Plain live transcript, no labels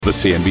The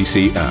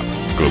CNBC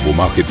app. Global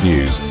market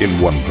news in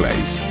one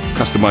place.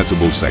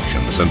 Customizable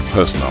sections and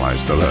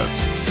personalized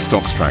alerts.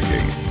 Stocks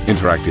tracking,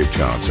 interactive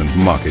charts and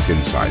market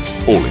insights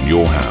all in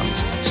your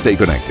hands. Stay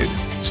connected.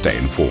 Stay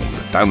informed.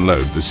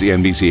 Download the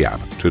CNBC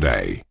app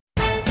today.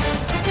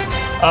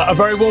 A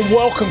very warm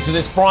welcome to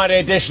this Friday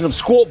edition of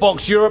Squawk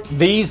Box Europe.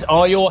 These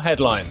are your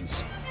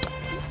headlines.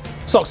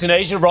 Stocks in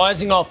Asia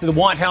rising after the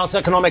White House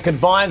economic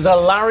advisor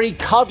Larry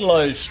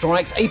Kudlow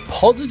strikes a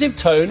positive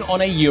tone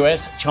on a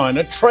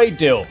US-China trade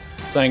deal,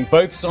 saying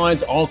both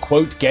sides are,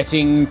 quote,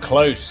 getting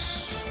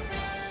close.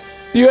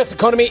 The US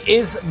economy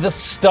is the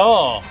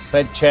star.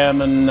 Fed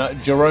Chairman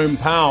Jerome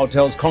Powell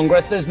tells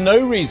Congress there's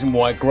no reason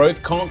why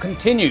growth can't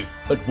continue,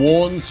 but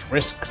warns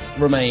risks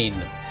remain.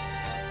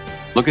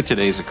 Look at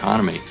today's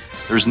economy.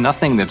 There's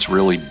nothing that's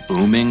really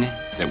booming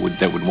that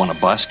would want to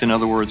bust. In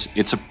other words,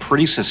 it's a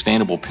pretty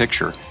sustainable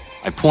picture.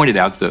 I pointed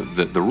out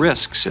the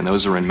risks, and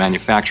those are in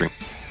manufacturing.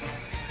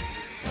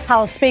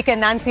 House Speaker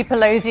Nancy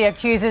Pelosi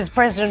accuses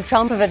President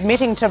Trump of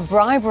admitting to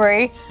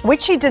bribery,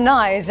 which he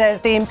denies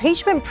as the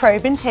impeachment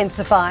probe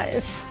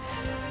intensifies.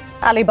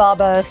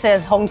 Alibaba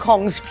says Hong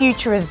Kong's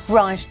future is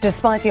bright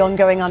despite the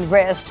ongoing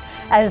unrest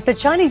as the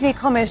Chinese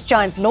e-commerce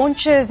giant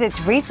launches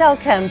its retail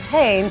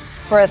campaign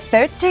for a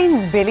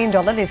 $13 billion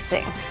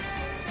listing.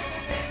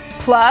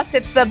 Plus,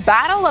 it's the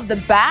battle of the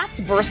bats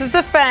versus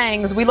the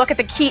fangs. We look at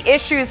the key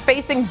issues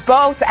facing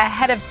both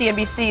ahead of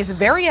CNBC's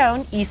very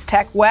own East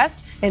Tech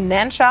West in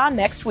Nansha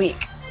next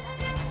week.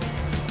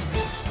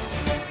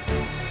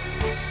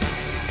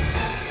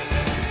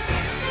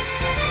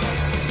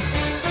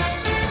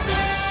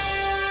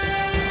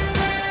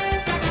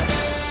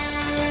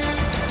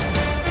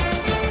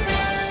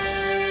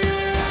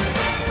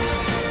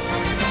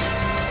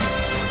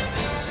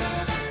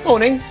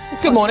 Morning.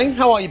 Good morning.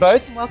 How are you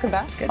both? Welcome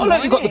back. Good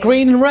look, you've got the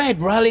green and red,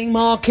 rallying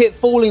market,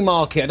 falling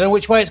market. I don't know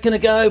which way it's going to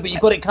go, but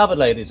you've got it covered,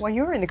 ladies. Well,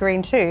 you're in the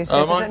green too,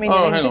 so does that mean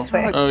you're in this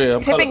way? Oh, yeah,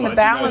 I'm tipping the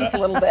balance a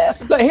little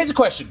bit. Look, here's a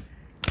question.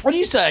 When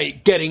you say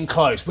getting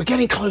close, we're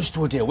getting close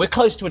to a deal, we're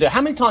close to a deal.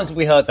 How many times have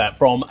we heard that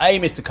from A,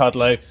 Mr.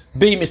 Kudlow,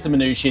 B, Mr.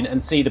 Mnuchin,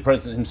 and C, the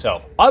president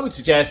himself? I would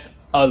suggest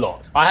a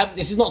lot.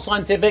 This is not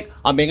scientific,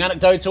 I'm being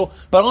anecdotal,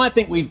 but I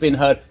think we've been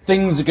heard,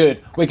 things are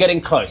good, we're getting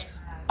close.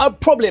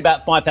 Probably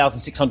about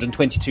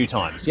 5,622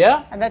 times,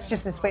 yeah? And that's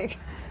just this week.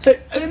 So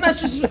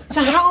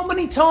how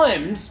many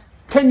times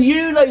can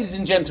you, ladies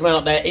and gentlemen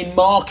out there in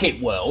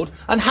market world,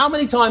 and how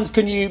many times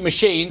can you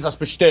machines, I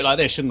suppose you should do it like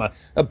this, shouldn't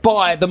I,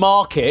 buy the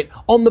market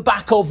on the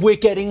back of we're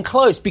getting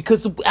close?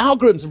 Because the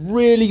algorithms are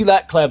really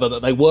that clever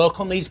that they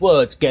work on these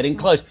words, getting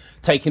close,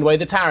 taking away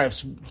the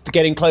tariffs,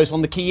 getting close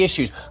on the key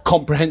issues,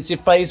 comprehensive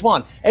phase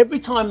one. Every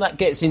time that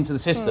gets into the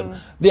system,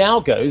 the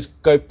algos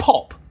go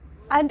pop.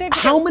 And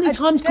how many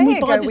times can we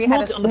buy this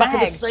market on the back of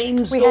the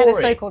same story? We had a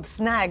so-called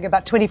snag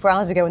about 24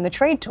 hours ago in the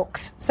trade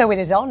talks. So it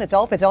is on, it's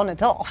off, it's on,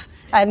 it's off.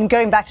 And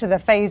going back to the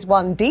phase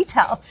one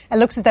detail, it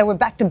looks as though we're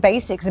back to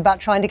basics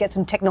about trying to get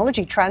some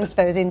technology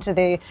transfers into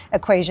the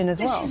equation as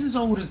well. This is as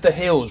old as the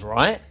hills,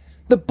 right?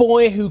 The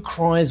boy who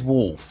cries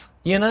wolf.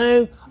 You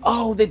know,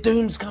 oh, the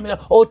doom's coming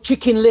up, or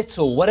Chicken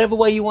Little, whatever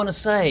way you want to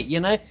say it, you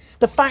know.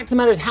 The fact of the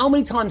matter is, how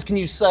many times can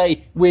you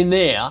say we're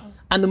near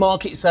and the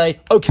market say,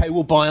 OK,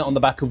 we'll buy it on the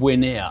back of we're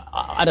near?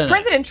 I don't know.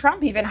 President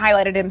Trump even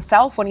highlighted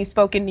himself when he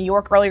spoke in New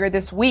York earlier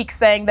this week,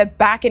 saying that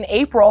back in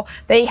April,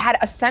 they had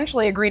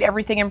essentially agreed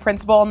everything in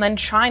principle, and then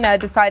China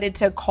decided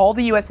to call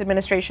the U.S.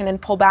 administration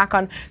and pull back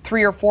on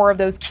 3 or 4 of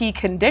those key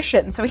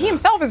conditions. So he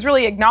himself is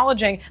really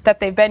acknowledging that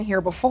they've been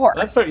here before.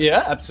 That's fair.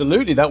 Yeah,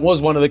 absolutely. That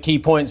was one of the key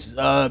points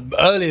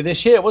earlier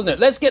this year, wasn't it?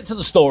 Let's get to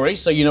the story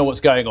so you know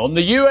what's going on.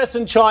 The US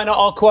and China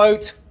are,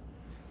 quote,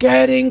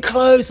 getting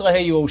close. I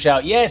hear you all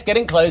shout, yes,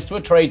 getting close to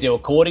a trade deal,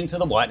 according to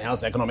the White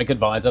House economic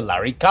advisor,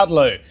 Larry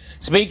Kudlow.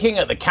 Speaking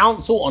at the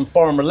Council on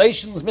Foreign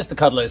Relations, Mr.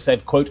 Kudlow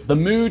said, quote, the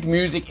mood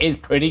music is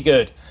pretty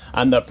good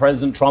and that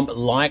President Trump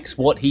likes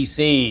what he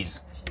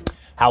sees.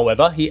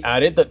 However, he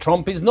added that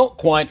Trump is not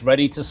quite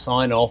ready to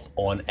sign off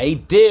on a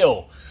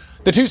deal.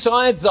 The two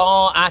sides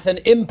are at an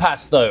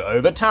impasse, though,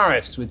 over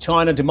tariffs, with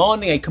China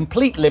demanding a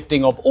complete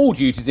lifting of all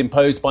duties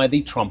imposed by the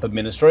Trump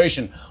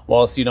administration,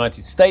 whilst the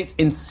United States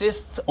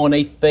insists on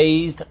a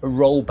phased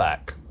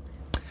rollback.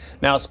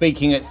 Now,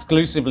 speaking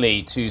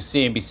exclusively to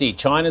CNBC,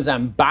 China's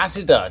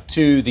ambassador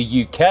to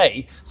the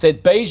UK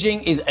said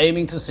Beijing is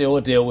aiming to seal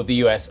a deal with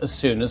the US as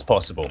soon as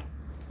possible.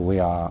 We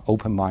are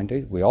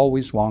open-minded. We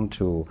always want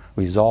to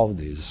resolve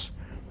this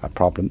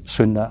problem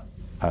sooner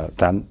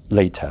than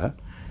later.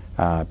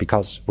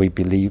 Because we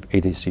believe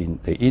it is in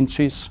the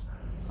interest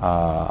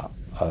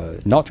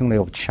not only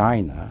of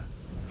China,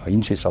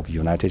 interest of the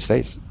United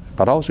States,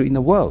 but also in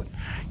the world.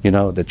 You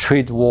know, the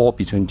trade war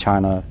between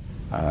China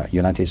and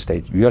United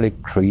States really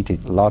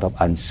created a lot of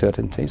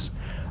uncertainties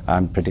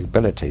and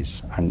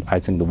unpredictabilities, and I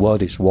think the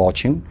world is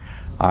watching.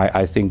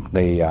 I think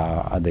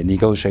the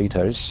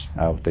negotiators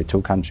of the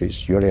two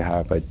countries really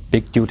have a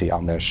big duty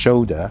on their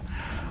shoulder.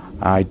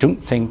 I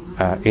don't think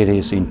it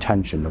is the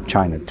intention of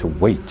China to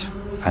wait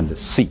and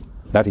see.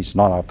 That is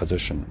not our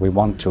position. We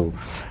want to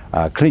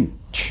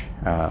clinch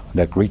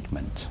the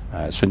agreement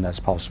as soon as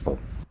possible.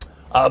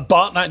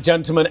 But that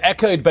gentleman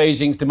echoed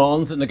Beijing's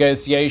demands that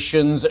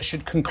negotiations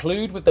should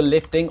conclude with the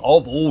lifting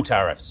of all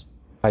tariffs.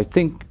 I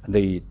think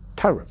the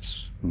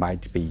tariffs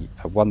might be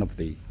one of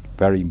the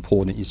very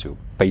important issues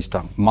based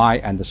on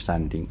my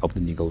understanding of the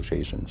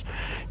negotiations.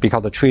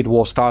 Because the trade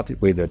war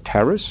started with the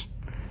tariffs,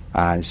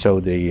 and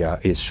so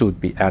it should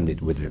be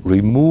ended with the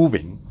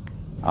removing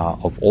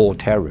of all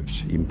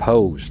tariffs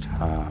imposed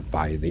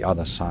by the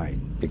other side,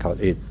 because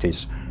it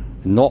is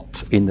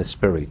not in the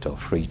spirit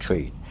of free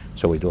trade.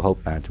 So we do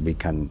hope that we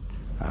can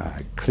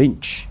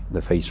clinch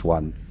the phase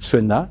 1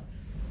 sooner,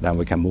 then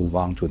we can move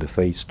on to the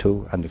phase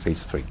 2 and the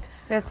phase 3.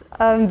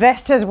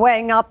 Investors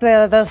weighing up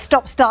the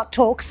stop-start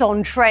talks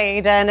on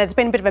trade, and it's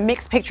been a bit of a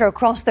mixed picture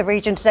across the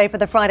region today for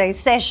the Friday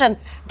session.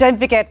 Don't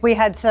forget, we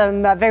had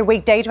some very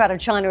weak data out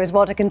of China as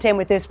well to contend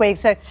with this week.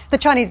 So the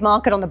Chinese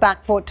market on the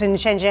back foot, in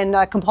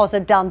Shenzhen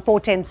composite down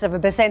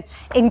 0.4%,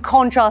 in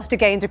contrast to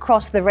gains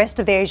across the rest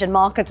of the Asian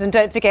markets. And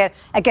don't forget,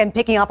 again,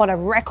 picking up on a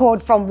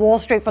record from Wall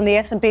Street, from the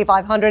S&P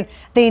 500,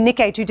 the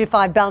Nikkei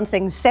 225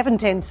 bouncing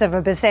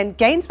 0.7%.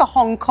 Gains for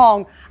Hong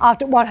Kong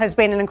after what has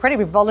been an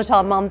incredibly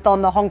volatile month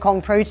on the Hong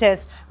Kong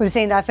protests. We've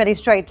seen a fairly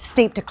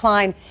steep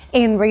decline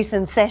in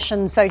recent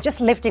sessions. So just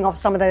lifting off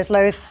some of those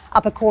lows,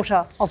 up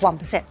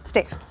 0.25%.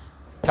 Steve.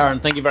 Karen,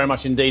 thank you very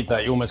much indeed.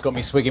 That you almost got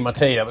me swigging my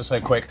tea. That was so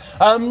quick.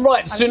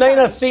 Right,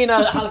 Sunaina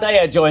Sina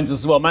Haldea joins us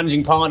as well,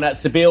 managing partner at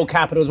Sibyl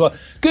Capital as well.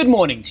 Good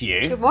morning to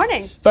you. Good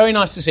morning. Very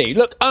nice to see you.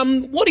 Look,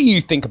 what do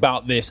you think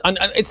about this? And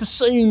it's the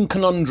same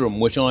conundrum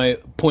which I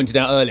pointed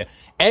out earlier.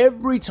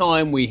 Every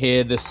time we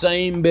hear the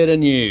same bit of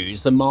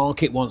news, the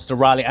market wants to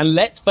rally. And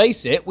let's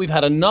face it, we've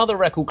had another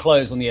record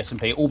close on the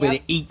S&P,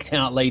 albeit eked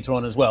out later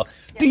on as well.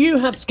 Yep. Do you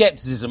have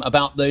scepticism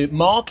about the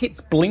market's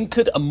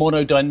blinkered and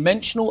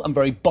monodimensional and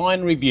very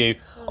binary view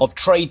of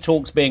trade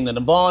talks being the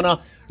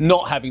nirvana,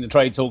 not having the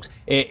trade talks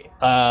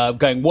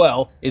going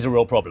well is a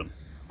real problem?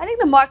 I think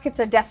the markets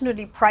are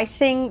definitely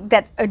pricing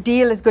that a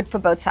deal is good for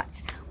both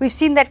sides. We've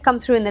seen that come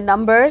through in the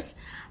numbers.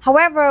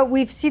 However,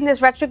 we've seen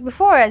this rhetoric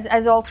before,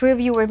 as all three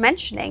of you were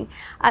mentioning.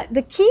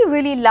 The key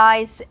really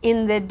lies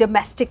in the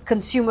domestic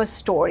consumer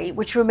story,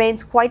 which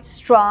remains quite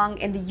strong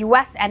in the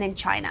US and in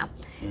China.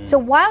 So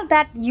while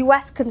that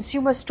US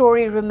consumer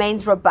story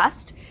remains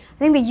robust,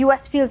 I think the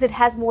US feels it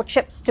has more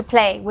chips to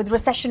play with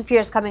recession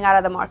fears coming out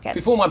of the market.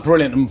 Before my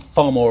brilliant and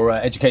far more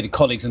educated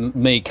colleagues and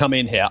me come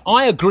in here,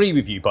 I agree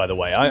with you, by the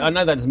way. I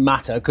know that doesn't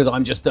matter because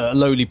I'm just a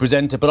lowly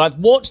presenter, but I've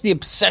watched the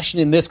obsession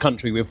in this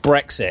country with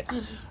Brexit.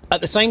 At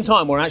the same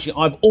time, where actually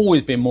I've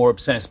always been more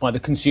obsessed by the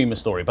consumer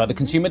story, by the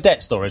consumer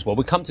debt story as well.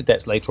 We'll come to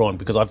debts later on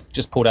because I've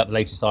just pulled out the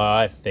latest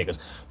II figures.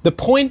 The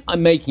point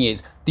I'm making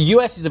is the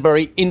US is a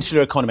very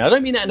insular economy. I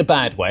don't mean that in a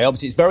bad way.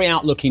 Obviously, it's a very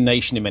outlooking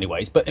nation in many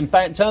ways. But in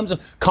fact, in terms of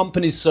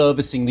companies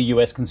servicing the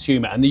US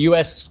consumer and the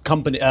US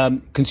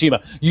consumer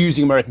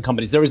using American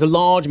companies, there is a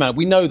large amount.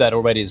 We know that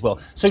already as well.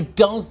 So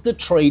does the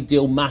trade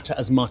deal matter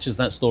as much as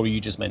that story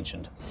you just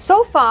mentioned?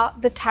 So far,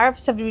 the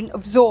tariffs have been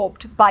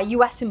absorbed by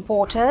US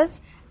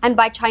importers and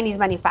by Chinese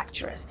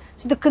manufacturers.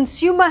 So the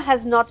consumer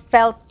has not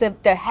felt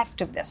the heft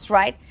of this,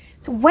 right?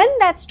 So when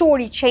that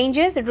story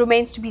changes, it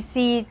remains to be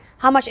seen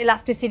how much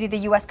elasticity the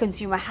US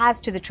consumer has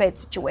to the trade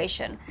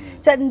situation.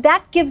 So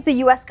that gives the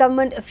US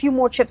government a few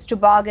more chips to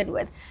bargain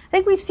with. I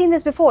think we've seen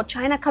this before,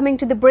 China coming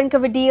to the brink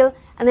of a deal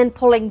and then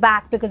pulling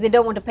back because they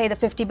don't want to pay the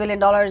 $50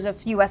 billion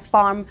of US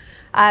farm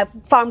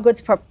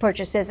goods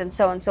purchases and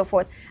so on and so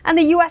forth. And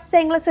the US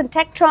saying, listen,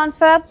 tech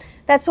transfer,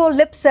 that's all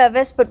lip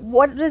service, but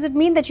what does it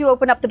mean that you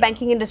open up the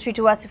banking industry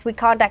to us if we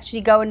can't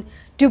actually go and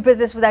do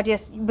business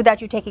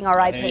without you taking our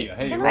IP?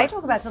 Can we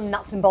talk about some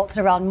nuts and bolts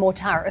around more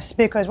tariffs?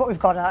 Because what we've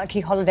got a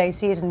key holiday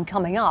season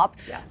coming up.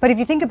 Yeah. But if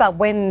you think about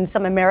when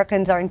some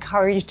Americans are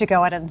encouraged to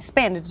go out and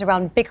spend, it's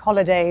around big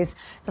holidays,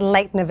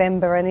 late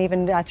November and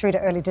even through to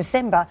early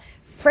December.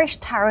 Fresh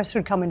tariffs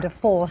would come into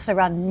force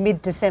around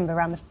mid-December,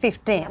 around the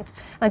 15th. And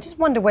I just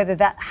wonder whether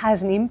that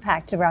has an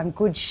impact around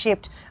goods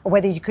shipped or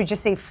whether you could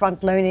just see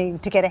front-loading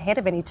to get ahead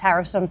of any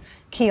tariffs on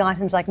key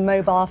items like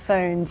mobile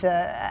phones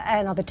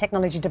and other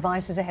technology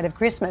devices ahead of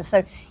Christmas.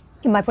 So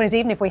my point is,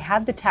 even if we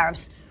had the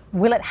tariffs,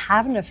 will it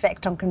have an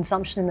effect on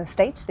consumption in the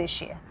States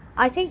this year?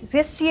 I think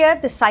this year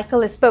the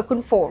cycle is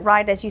spoken for,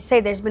 right? As you say,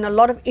 there's been a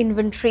lot of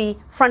inventory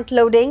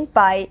front-loading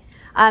by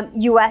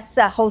US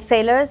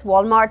wholesalers,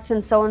 Walmarts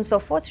and so on and so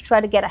forth to try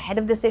to get ahead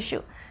of this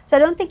issue. So I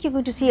don't think you're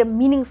going to see a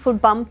meaningful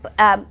bump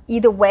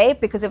either way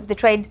because of the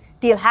trade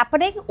deal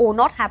happening or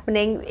not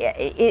happening,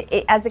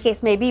 as the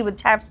case may be with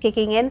tariffs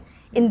kicking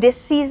in this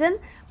season.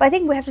 But I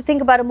think we have to think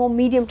about a more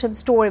medium-term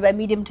story. By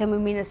medium-term, we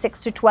mean a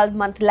 6 to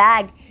 12-month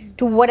lag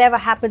to whatever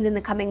happens in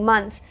the coming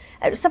months.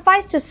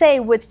 Suffice to say,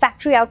 with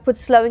factory output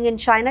slowing in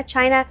China,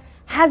 China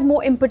has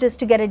more impetus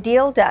to get a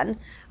deal done.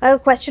 Well,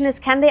 the question is,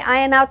 can they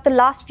iron out the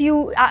last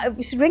few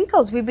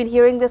wrinkles? We've been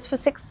hearing this for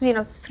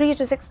 3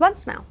 to 6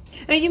 months now.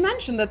 Now, you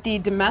mentioned that the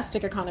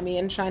domestic economy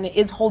in China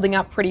is holding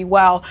up pretty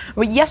well.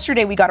 But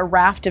yesterday, we got a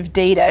raft of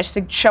data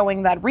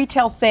showing that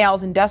retail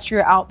sales,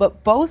 industrial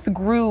output both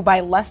grew by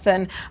less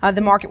than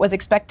the market was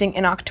expecting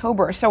in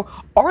October. So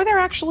are there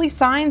actually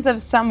signs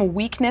of some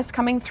weakness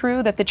coming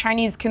through, that the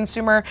Chinese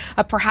consumer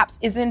perhaps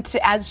isn't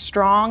as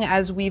strong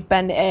as we've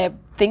been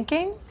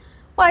thinking?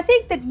 Well, I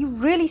think that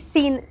you've really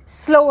seen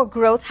slower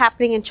growth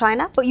happening in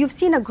China, but you've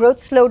seen a growth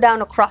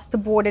slowdown across the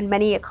board in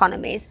many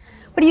economies.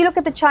 But you look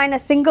at the China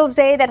Singles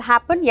Day that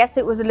happened. Yes,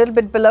 it was a little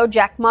bit below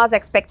Jack Ma's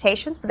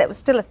expectations, but that was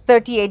still a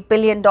 $38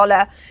 billion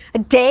a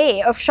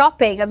day of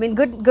shopping. I mean,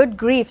 good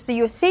grief. So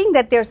you're seeing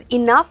that there's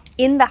enough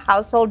in the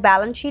household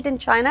balance sheet in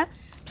China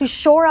to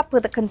shore up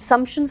with a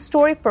consumption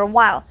story for a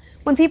while.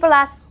 When people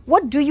ask,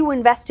 what do you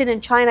invest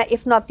in China,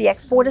 if not the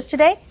exporters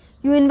today?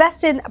 You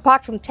invest in,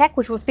 apart from tech,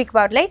 which we'll speak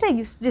about later,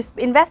 you just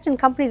invest in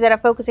companies that are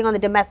focusing on the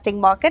domestic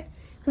market.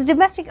 Because the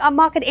domestic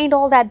market ain't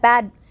all that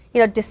bad,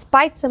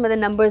 despite some of the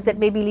numbers that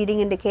may be leading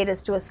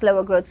indicators to a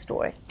slower growth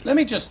story. Let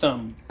me just,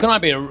 can I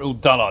be a real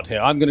dullard here?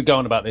 I'm going to go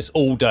on about this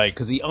all day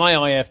because the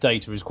IIF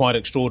data is quite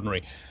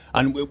extraordinary.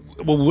 And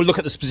we'll look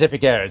at the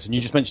specific areas. And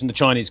you just mentioned the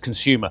Chinese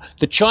consumer.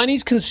 The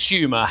Chinese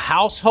consumer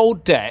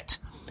household debt,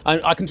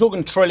 I can talk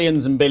in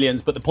trillions and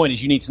billions, but the point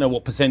is you need to know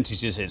what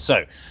percentage this is.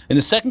 So in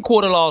the second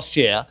quarter last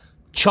year,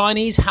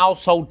 Chinese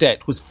household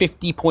debt was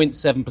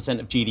 50.7%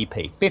 of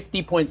GDP.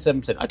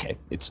 50.7%. Okay,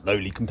 it's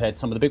lowly compared to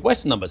some of the big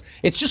Western numbers.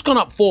 It's just gone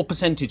up 4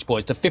 percentage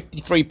points to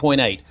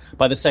 53.8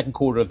 by the second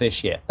quarter of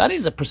this year. That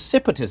is a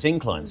precipitous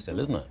incline still,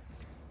 isn't it?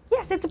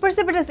 Yes, it's a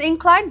precipitous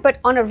incline, but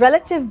on a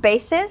relative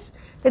basis,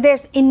 that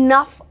there's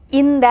enough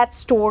in that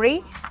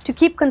story to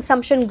keep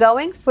consumption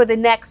going for the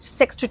next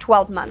 6 to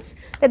 12 months.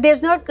 That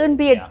there's not going to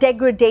be a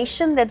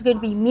degradation that's going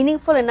to be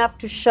meaningful enough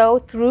to show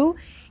through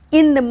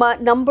in the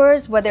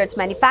numbers, whether it's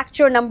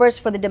manufacturer numbers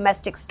for the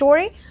domestic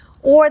story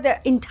or the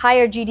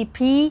entire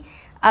GDP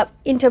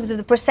in terms of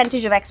the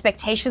percentage of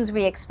expectations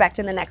we expect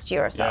in the next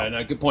year or so. Yeah,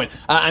 no, good point.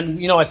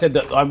 And, I said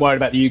that I'm worried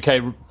about the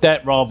UK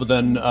debt rather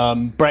than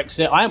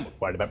Brexit. I am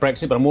worried about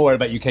Brexit, but I'm more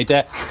worried about UK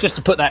debt. Just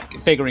to put that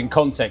figure in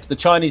context, the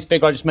Chinese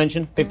figure I just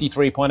mentioned,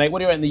 53.8. What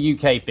do you reckon the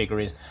UK figure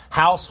is?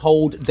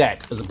 Household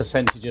debt as a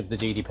percentage of the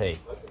GDP.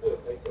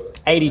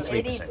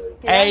 83%.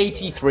 Yeah.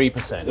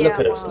 83%. Look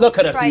at us. Look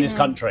at us in this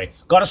country.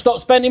 Got to stop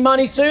spending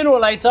money sooner or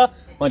later.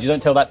 Mind you,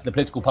 don't tell that to the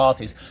political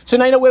parties. So,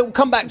 Naina, we'll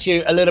come back to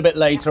you a little bit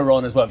later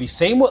on as well. Have you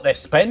seen what they're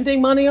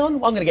spending money on?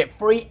 Well, I'm going to get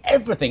free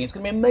everything. It's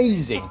going to be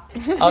amazing.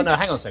 Oh, no,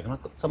 hang on a second.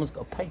 Someone's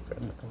got to pay for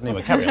it.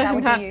 Anyway, carry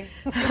on. That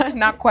would be you.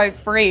 Not quite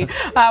free.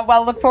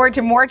 Well, look forward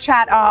to more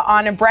chat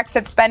on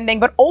Brexit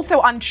spending, but also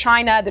on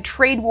China, the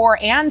trade war,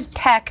 and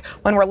tech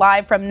when we're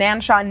live from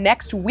Nansha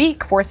next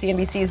week for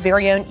CNBC's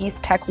very own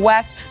East Tech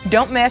West.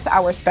 Don't miss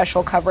our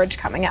special coverage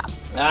coming up.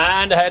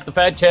 And ahead, the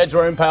Fed Chair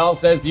Jerome Powell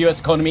says the US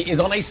economy is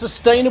on a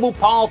sustainable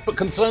path, but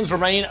concerns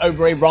remain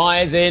over a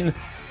rise in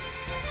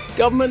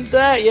government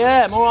debt.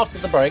 Yeah, more after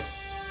the break.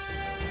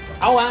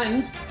 Oh,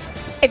 and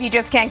if you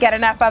just can't get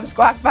enough of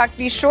Squawk Box,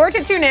 be sure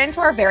to tune in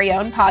to our very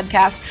own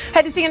podcast.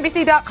 Head to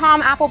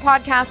CNBC.com, Apple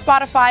Podcasts,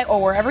 Spotify,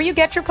 or wherever you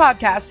get your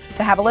podcasts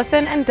to have a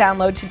listen and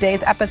download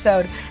today's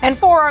episode. And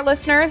for our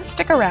listeners,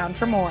 stick around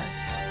for more.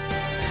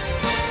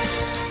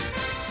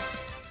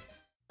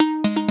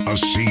 A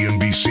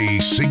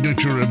CNBC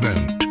signature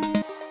event.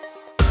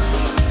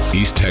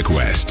 East Tech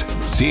West,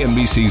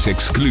 CNBC's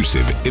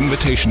exclusive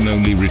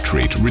invitation-only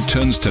retreat,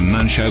 returns to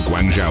Nansha,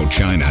 Guangzhou,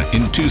 China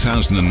in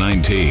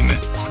 2019.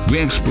 We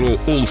explore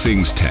all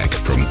things tech,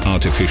 from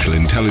artificial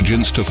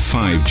intelligence to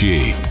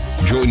 5G.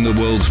 Join the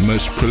world's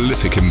most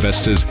prolific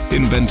investors,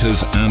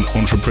 inventors, and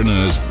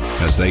entrepreneurs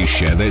as they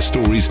share their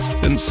stories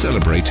and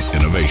celebrate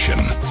innovation.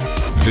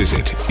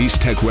 Visit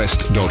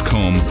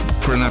easttechwest.com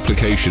for an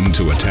application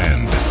to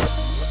attend.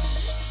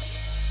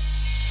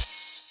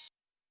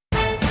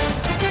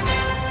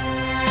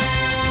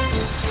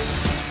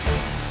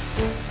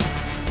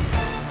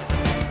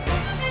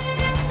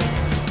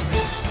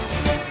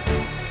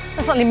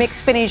 Slightly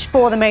mixed finish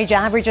for the major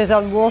averages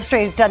on Wall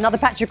Street. Another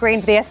patch of green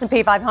for the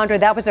S&P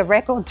 500. That was a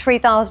record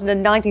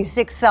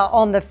 3,096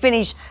 on the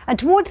finish. And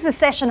towards the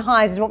session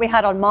highs is what we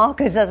had on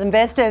markets as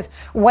investors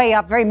way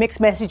up. Very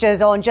mixed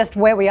messages on just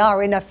where we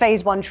are in a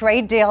phase one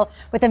trade deal,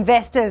 with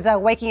investors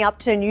waking up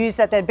to news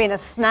that there'd been a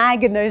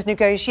snag in those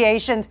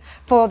negotiations,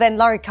 for then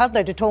Larry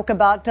Kudlow to talk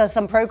about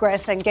some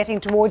progress and getting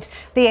towards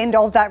the end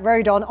of that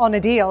road on a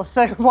deal.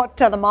 So what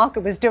the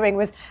market was doing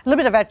was a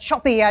little bit of a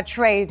choppy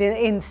trade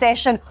in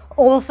session.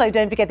 Also,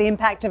 don't forget the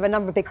impact of a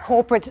number of big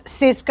corporates,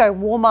 Cisco,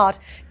 Walmart,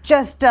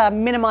 just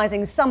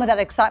minimizing some of that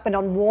excitement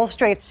on Wall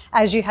Street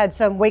as you had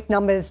some weak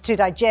numbers to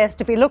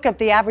digest. If we look at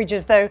the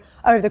averages, though,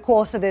 over the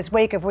course of this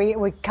week, if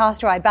we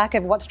cast our eye back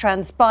at what's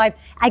transpired,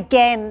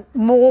 again,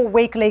 more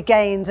weekly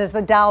gains as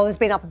the Dow has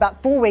been up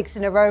about 4 weeks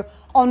in a row,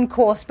 on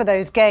course for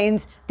those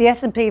gains. The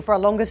S&P for a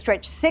longer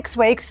stretch, 6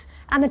 weeks,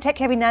 and the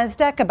tech-heavy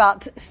Nasdaq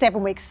about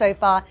 7 weeks so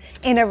far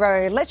in a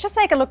row. Let's just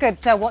take a look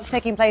at what's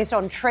taking place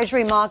on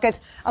Treasury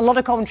markets. A lot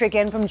of commentary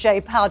again from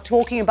Jay Powell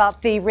talking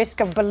about the risk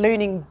of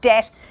ballooning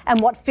debt and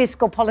what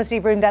fiscal policy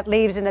room that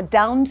leaves in a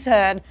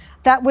downturn.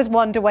 That was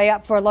one to weigh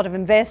up for a lot of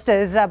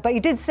investors, but you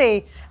did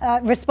see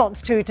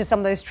response to some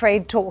of those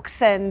trade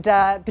talks, and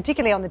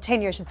particularly on the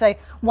 10-year, I should say,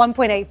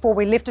 1.84.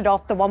 We lifted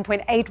off the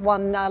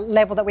 1.81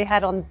 level that we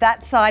had on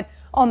that side.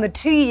 On the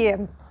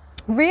 2-year,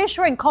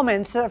 reassuring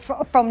comments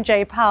from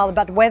Jay Powell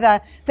about whether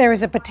there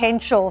is a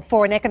potential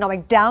for an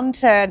economic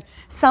downturn.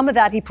 Some of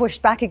that he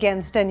pushed back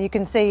against, and you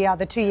can see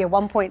the 2-year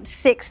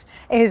 1.6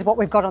 is what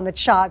we've got on the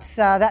charts.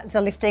 That's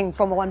a lifting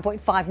from a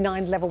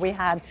 1.59 level we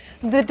had.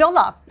 The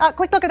dollar,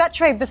 quick look at that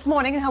trade this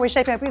morning and how we're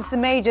shaping up with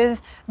some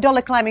majors.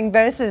 Dollar climbing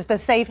versus the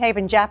safe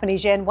haven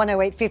Japanese yen,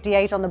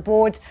 108.58 on the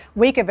boards,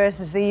 weaker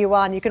versus the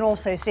yuan. You can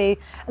also see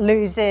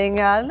losing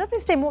a little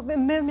bit a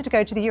moment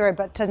ago to the euro,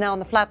 but now on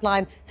the flat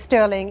line,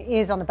 sterling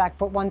is on the back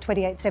foot,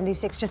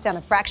 128.76, just down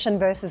a fraction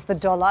versus the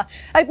dollar.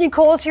 Opening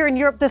calls here in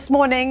Europe this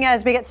morning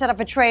as we get set up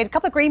for trade. A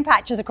couple of green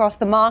patches across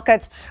the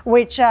markets,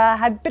 which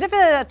had a bit of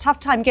a tough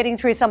time getting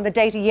through some of the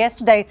data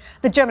yesterday.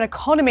 The German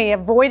economy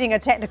avoiding a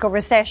technical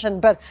recession,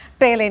 but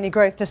barely any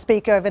growth to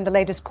speak of in the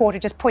latest quarter,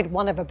 just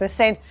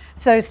 0.1%.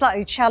 So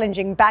slightly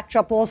challenging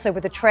backdrop also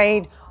with the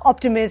trade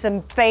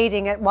optimism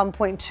fading at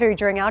 1.2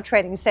 during our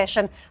trading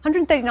session.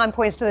 139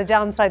 points to the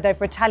downside, though,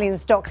 for Italian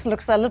stocks.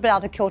 Looks a little bit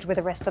out of kilter with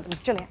the rest of them.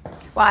 Julia.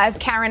 Well, as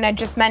Karen had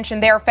just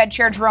mentioned there, Fed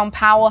Chair Jerome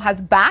Powell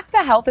has backed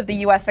the health of the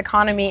U.S.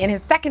 economy in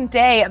his second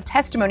day of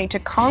testimony to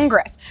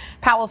Congress.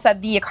 Powell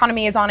said the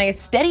economy is on a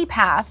steady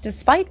path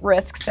despite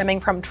risks stemming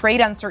from trade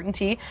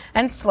uncertainty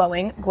and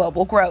slowing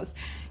global growth.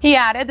 He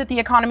added that the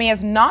economy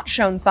has not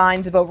shown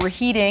signs of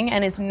overheating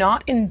and is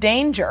not in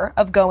danger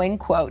of going,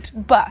 quote,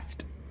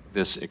 bust.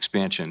 This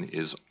expansion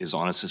is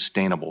on a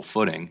sustainable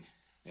footing,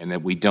 and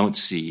that we don't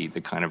see the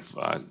kind of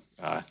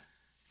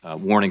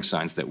warning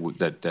signs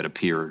that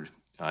appeared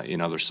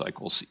in other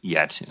cycles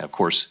yet. Of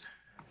course,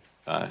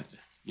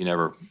 you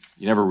never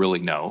really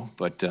know,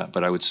 but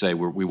I would say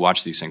we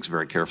watch these things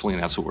very carefully,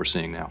 and that's what we're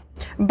seeing now.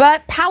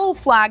 But Powell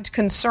flagged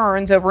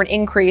concerns over an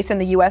increase in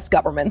the U.S.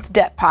 government's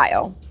debt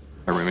pile.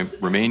 I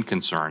remain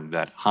concerned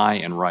that high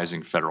and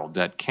rising federal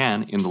debt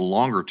can, in the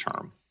longer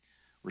term,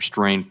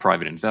 restrain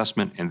private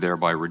investment and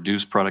thereby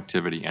reduce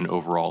productivity and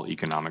overall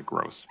economic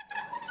growth.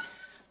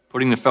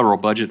 Putting the federal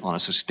budget on a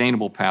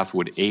sustainable path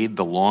would aid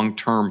the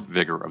long-term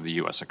vigor of the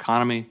U.S.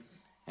 economy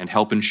and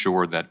help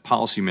ensure that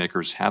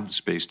policymakers have the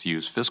space to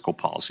use fiscal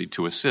policy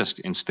to assist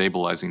in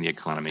stabilizing the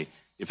economy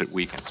if it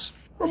weakens.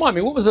 Remind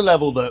me, what was the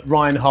level that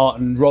Reinhardt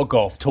and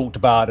Rogoff talked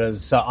about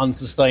as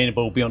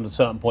unsustainable beyond a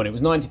certain point? It was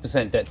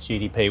 90% debt to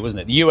GDP,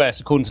 wasn't it? The US,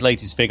 according to the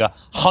latest figure,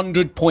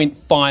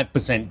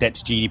 100.5% debt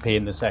to GDP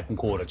in the second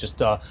quarter. Just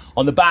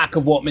on the back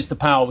of what Mr.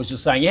 Powell was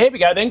just saying. Here we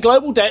go. Then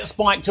global debt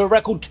spiked to a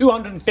record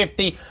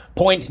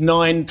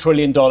 $250.9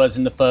 trillion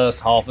in the first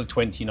half of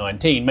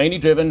 2019, mainly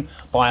driven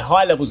by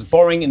high levels of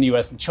borrowing in the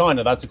US and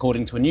China. That's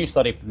according to a new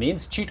study from the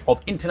Institute of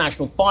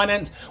International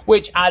Finance,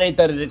 which added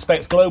that it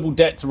expects global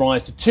debt to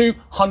rise to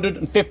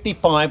 $255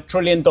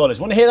 trillion. Want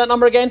to hear that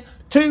number again?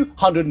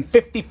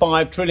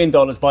 $255 trillion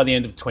by the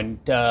end of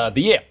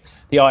the year.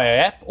 The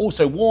IIF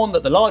also warned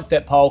that the large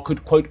debt pile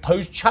could, quote,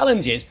 pose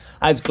challenges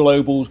as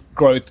global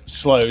growth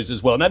slows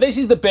as well. Now, this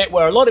is the bit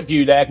where a lot of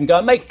you there can go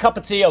and make a cup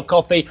of tea or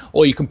coffee,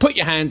 or you can put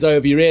your hands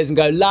over your ears and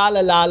go, la,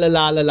 la, la, la,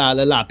 la, la, la,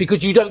 la, la,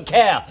 because you don't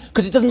care,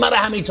 because it doesn't matter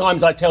how many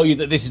times I tell you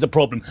that this is a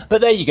problem. But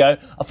there you go.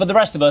 For the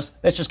rest of us,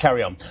 let's just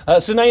carry on.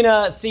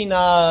 Sunaina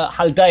Sina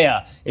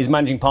Haldeya is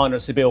managing partner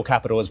at Sibyl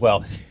Capital as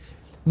well.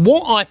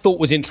 What I thought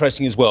was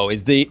interesting as well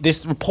is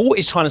this report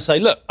is trying to say,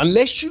 look,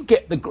 unless you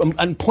get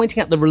and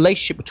pointing out the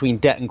relationship between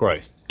debt and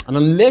growth, and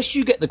unless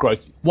you get the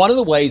growth, one of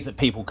the ways that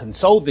people can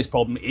solve this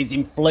problem is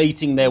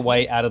inflating their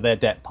way out of their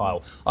debt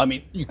pile. I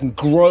mean, you can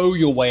grow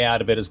your way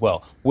out of it as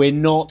well. We're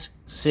not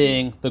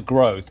seeing the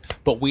growth,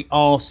 but we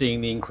are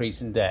seeing the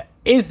increase in debt.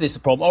 Is this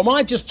a problem? Or am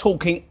I just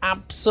talking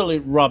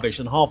absolute rubbish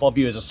and half our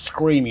viewers are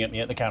screaming at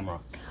me at the camera?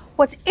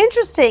 What's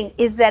interesting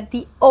is that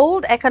the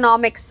old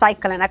economic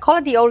cycle, and I call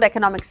it the old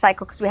economic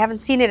cycle because we haven't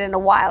seen it in a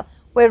while,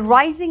 where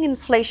rising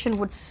inflation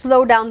would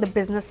slow down the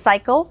business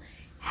cycle,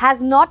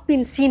 has not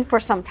been seen for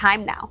some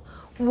time now.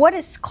 What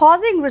is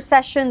causing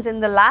recessions in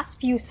the last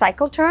few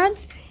cycle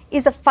turns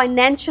is a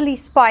financially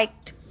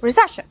spiked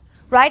recession,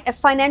 right? A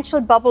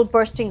financial bubble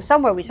bursting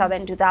somewhere. We saw that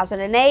in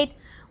 2008.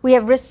 We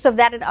have risks of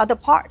that in other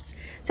parts.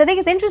 So I think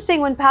it's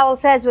interesting when Powell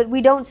says that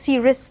we don't see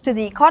risks to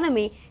the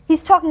economy.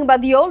 He's talking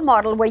about the old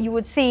model where you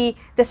would see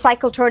the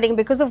cycle turning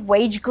because of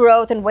wage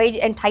growth and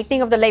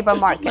tightening of the labor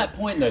market. Just on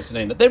that point, though,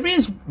 Sunaina, there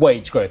is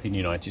wage growth in the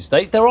United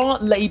States. There are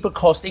labour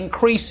cost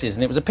increases,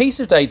 and it was a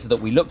piece of data that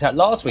we looked at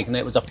last week, and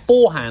it was a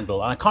 4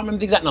 handle. And I can't remember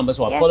the exact number,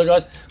 so I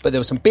apologise, but there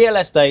was some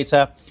BLS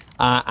data,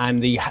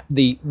 and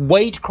the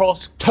wage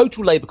costs,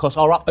 total labour costs,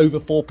 are up over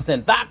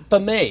 4%. That, for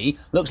me,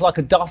 looks like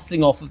a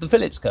dusting off of the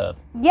Phillips curve.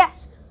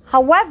 Yes.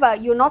 However,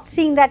 you're not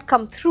seeing that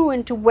come through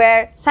into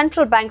where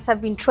central banks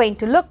have been trained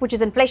to look, which is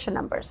inflation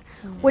numbers.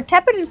 With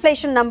tepid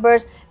inflation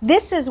numbers,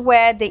 this is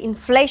where the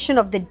inflation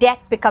of the debt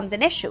becomes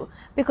an issue.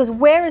 Because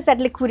where is that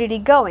liquidity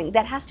going?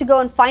 That has to go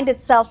and find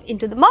itself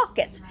into the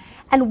markets.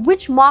 And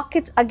which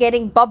markets are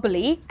getting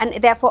bubbly and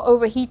therefore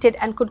overheated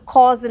and could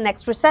cause the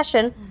next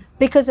recession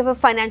because of a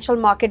financial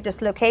market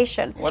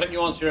dislocation. Why don't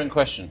you answer your own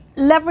question?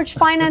 Leverage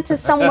finance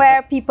is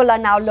somewhere people are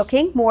now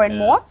looking more and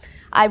more.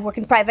 I work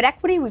in private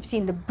equity. We've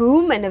seen the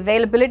boom and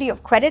availability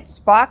of credit,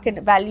 spark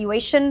and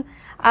valuation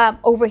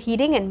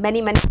overheating in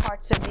many, many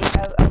parts of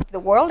the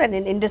world and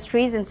in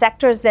industries and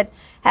sectors that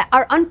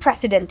are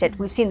unprecedented.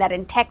 We've seen that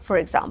in tech, for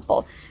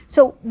example.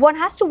 So one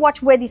has to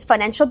watch where these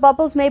financial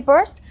bubbles may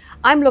burst.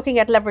 I'm looking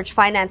at leverage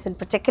finance in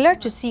particular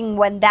to seeing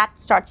when that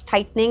starts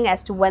tightening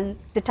as to when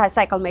the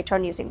cycle may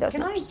turn using those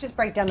numbers. Can I just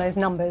break down those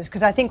numbers?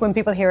 Because I think when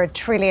people hear $1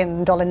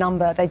 trillion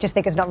number, they just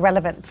think it's not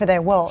relevant for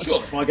their world. Sure,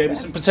 that's why I gave you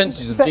some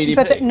percentages of GDP.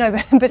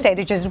 But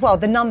percentages as well.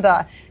 The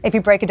number, if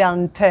you break it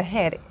down per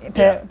head,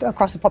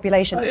 across the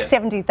population,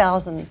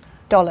 $70,000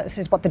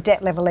 is what the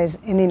debt level is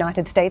in the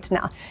United States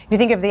now. If you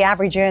think of the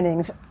average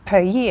earnings per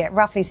year,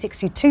 roughly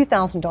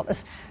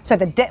 $62,000. So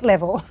the debt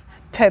level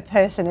per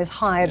person is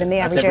higher than the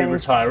average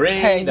earnings per year.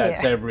 That's every retiree,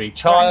 that's every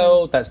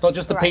child, that's not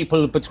just the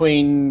people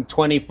between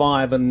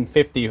 25 and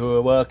 50 who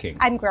are working.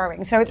 And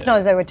growing. So it's not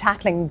as though we're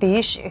tackling the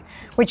issue,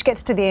 which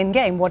gets to the end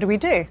game. What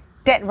do?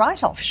 Debt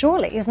write-off,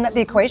 surely. Isn't that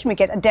the equation? We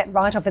get a debt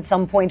write-off at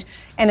some point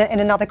in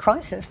another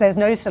crisis. There's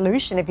no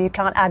solution if you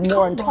can't add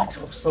more on top. You can't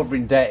write off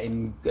sovereign debt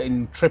in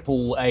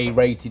AAA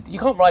rated. You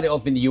can't write it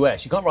off in the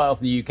US. You can't write it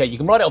off in the UK. You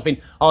can write it off in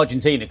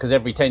Argentina because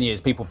every 10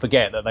 years people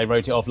forget that they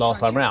wrote it off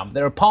last time round.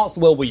 There are parts of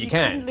the world where you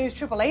can. You couldn't lose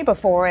AAA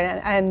before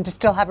and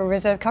still have a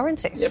reserve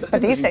currency. Yeah,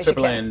 but these days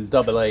AAA and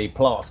AA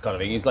plus kind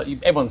of thing is like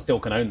everyone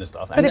still can own the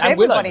stuff. But this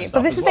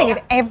is the thing,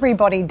 if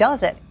everybody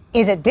does it,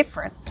 is it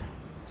different?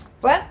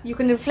 Well, you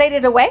can inflate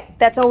it away.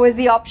 That's always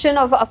the option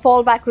of a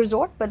fallback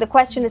resort. But the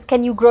question is,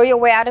 can you grow your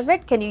way out of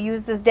it? Can you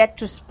use this debt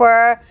to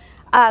spur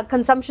a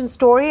consumption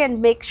story and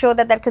make sure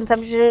that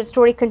consumption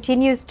story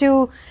continues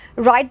to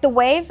ride the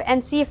wave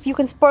and see if you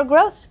can spur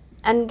growth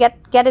and get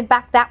it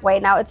back that way?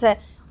 Now,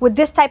 with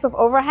this type of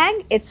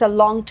overhang, it's a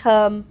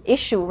long-term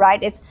issue,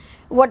 right? It's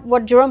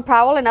what Jerome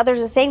Powell and others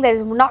are saying, that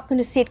is we're not going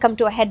to see it come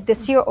to a head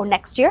this year or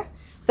next year.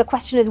 So the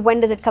question is, when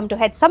does it come to a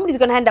head? Somebody's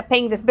going to end up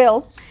paying this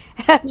bill.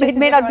 It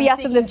may not be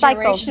us in this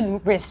cycle. Duration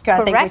risk,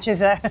 I think, which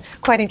is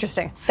quite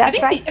interesting. That's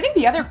right. I think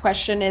the other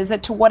question is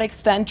that to what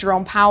extent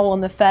Jerome Powell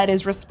and the Fed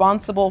is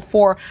responsible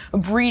for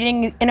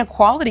breeding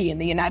inequality in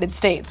the United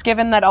States,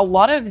 given that a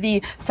lot of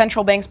the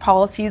central bank's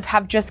policies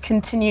have just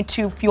continued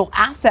to fuel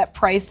asset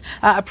price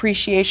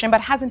appreciation, but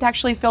hasn't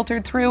actually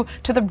filtered through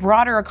to the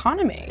broader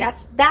economy.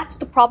 That's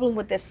the problem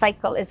with this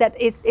cycle, is that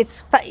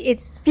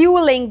it's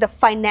fueling the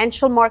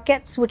financial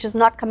markets, which is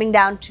not coming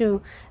down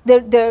to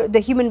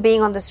the human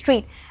being on the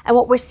street. And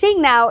what we're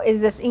seeing now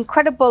is this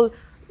incredible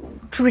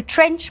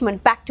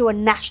retrenchment back to a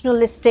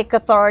nationalistic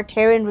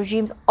authoritarian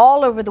regimes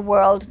all over the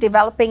world,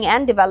 developing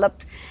and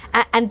developed,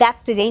 and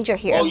that's the danger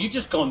here. Oh, you've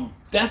just gone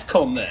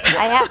DEFCON there.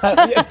 I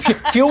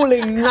have.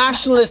 Fueling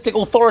nationalistic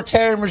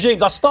authoritarian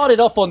regimes. I started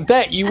off on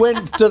debt. You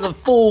went to the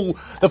full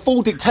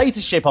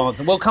dictatorship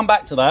answer. We'll come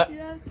back to that.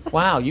 Yes.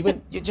 Wow, you're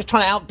just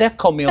trying to out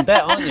DEFCON me on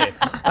debt, aren't you?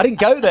 I didn't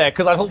go there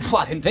because I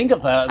thought, I didn't think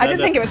of that. I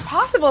didn't think it was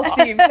possible,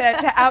 Steve,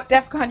 to out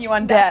DEFCON you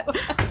on debt.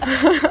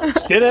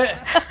 Just did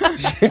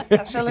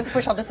it. So let's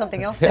push on to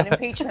something else then,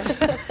 impeachment.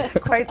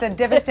 Quote, the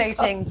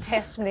devastating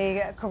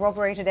testimony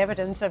corroborated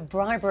evidence of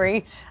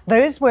bribery.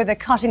 Those were the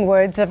cutting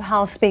words of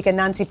House Speaker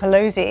Nancy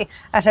Pelosi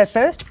at her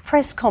first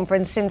press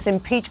conference since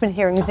impeachment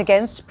hearings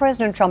against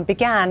President Trump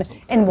began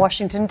in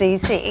Washington,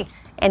 D.C.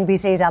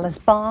 NBC's Alice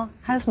Barr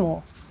has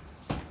more.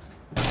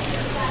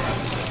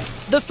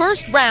 The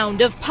first round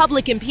of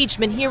public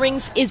impeachment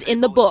hearings is in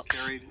the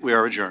books. We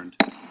are adjourned.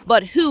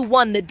 But who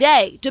won the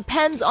day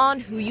depends on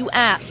who you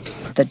ask.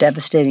 The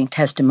devastating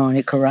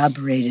testimony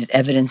corroborated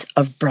evidence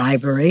of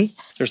bribery.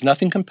 There's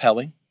nothing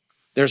compelling.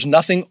 There's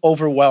nothing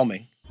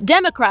overwhelming.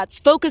 Democrats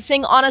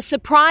focusing on a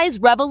surprise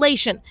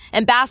revelation.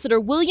 Ambassador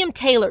William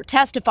Taylor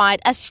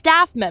testified a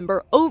staff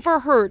member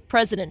overheard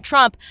President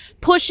Trump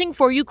pushing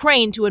for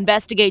Ukraine to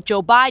investigate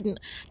Joe Biden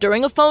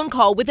during a phone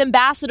call with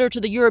Ambassador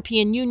to the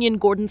European Union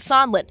Gordon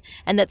Sondland,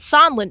 and that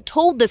Sondland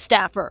told the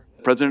staffer,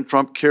 President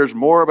Trump cares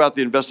more about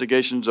the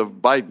investigations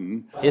of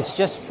Biden. It's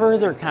just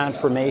further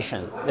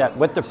confirmation that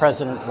what the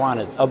president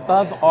wanted,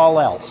 above all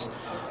else,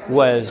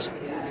 was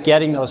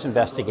getting those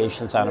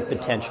investigations on a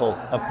potential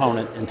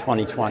opponent in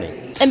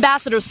 2020.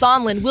 Ambassador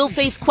Sondland will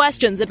face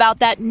questions about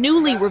that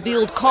newly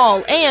revealed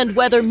call and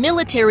whether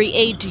military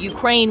aid to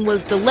Ukraine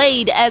was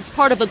delayed as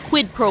part of a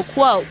quid pro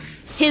quo.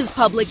 His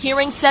public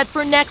hearing set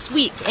for next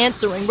week,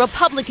 answering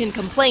Republican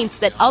complaints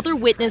that other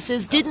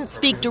witnesses didn't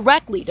speak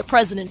directly to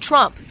President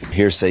Trump.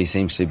 Hearsay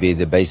seems to be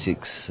the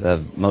basics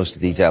of most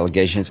of these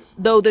allegations.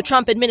 though the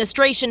Trump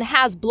administration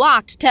has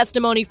blocked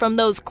testimony from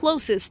those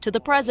closest to the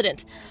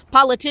president.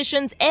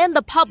 Politicians and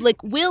the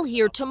public will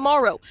hear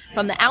tomorrow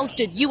from the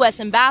ousted U.S.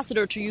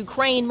 ambassador to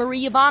Ukraine,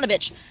 Marie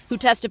Yovanovitch, who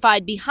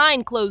testified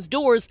behind closed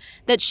doors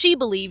that she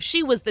believes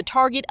she was the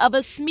target of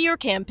a smear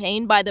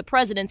campaign by the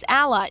president's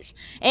allies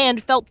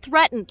and felt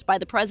threatened by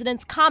the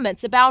president's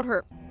comments about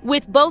her.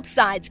 With both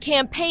sides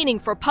campaigning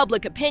for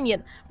public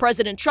opinion,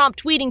 President Trump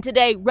tweeting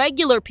today,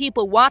 regular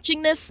people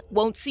watching this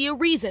won't see a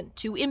reason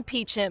to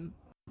impeach him.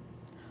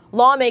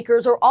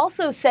 Lawmakers are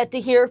also set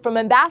to hear from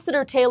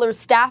Ambassador Taylor's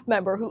staff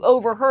member who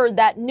overheard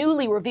that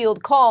newly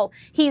revealed call.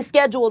 He's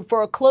scheduled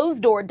for a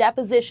closed-door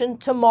deposition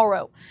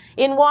tomorrow.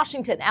 In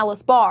Washington,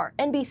 Alice Barr,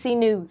 NBC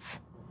News.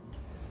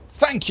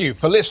 Thank you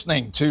for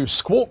listening to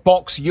Squawk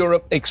Box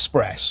Europe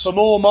Express. For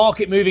more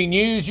market-moving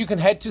news, you can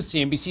head to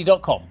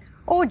cnbc.com.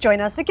 Or join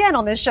us again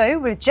on this show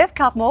with Jeff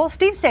Cutmore,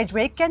 Steve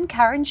Sedgwick and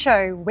Karen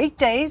Cho,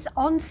 weekdays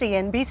on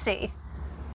CNBC.